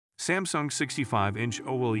Samsung 65-inch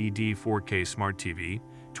OLED 4K Smart TV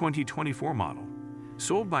 2024 model,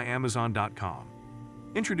 sold by Amazon.com.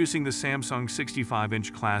 Introducing the Samsung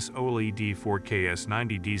 65-inch class OLED 4K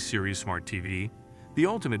S90D Series Smart TV, the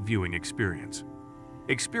ultimate viewing experience.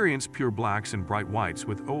 Experience pure blacks and bright whites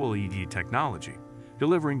with OLED technology,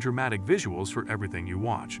 delivering dramatic visuals for everything you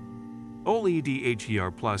watch. OLED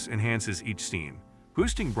HDR Plus enhances each scene,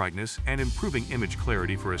 boosting brightness and improving image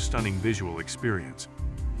clarity for a stunning visual experience.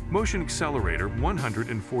 Motion Accelerator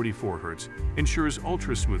 144 Hz ensures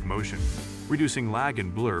ultra-smooth motion, reducing lag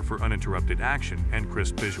and blur for uninterrupted action and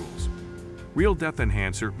crisp visuals. Real Depth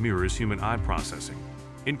Enhancer mirrors human eye processing,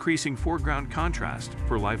 increasing foreground contrast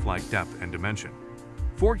for lifelike depth and dimension.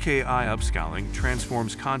 4K Upscaling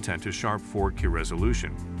transforms content to sharp 4K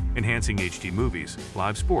resolution, enhancing HD movies,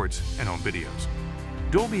 live sports, and home videos.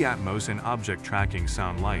 Dolby Atmos and Object Tracking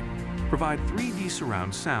Sound Light provide 3D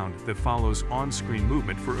surround sound that follows on-screen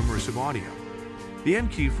movement for immersive audio. The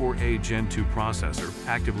MQ4A Gen 2 processor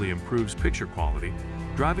actively improves picture quality,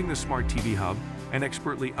 driving the Smart TV hub and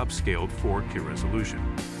expertly upscaled 4K resolution.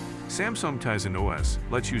 Samsung Tizen OS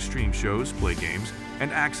lets you stream shows, play games,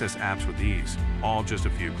 and access apps with ease, all just a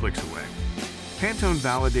few clicks away. Pantone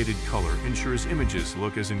Validated Color ensures images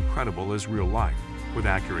look as incredible as real life, with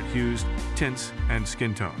accurate hues, tints, and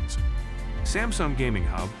skin tones. Samsung Gaming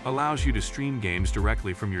Hub allows you to stream games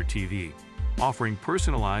directly from your TV, offering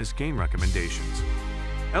personalized game recommendations.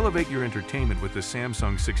 Elevate your entertainment with the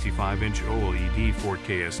Samsung 65-inch OLED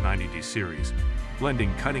 4K S90D Series,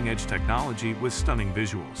 blending cutting-edge technology with stunning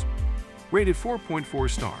visuals. Rated 4.4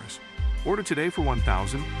 stars. Order today for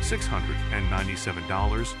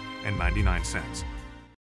 $1,697.99.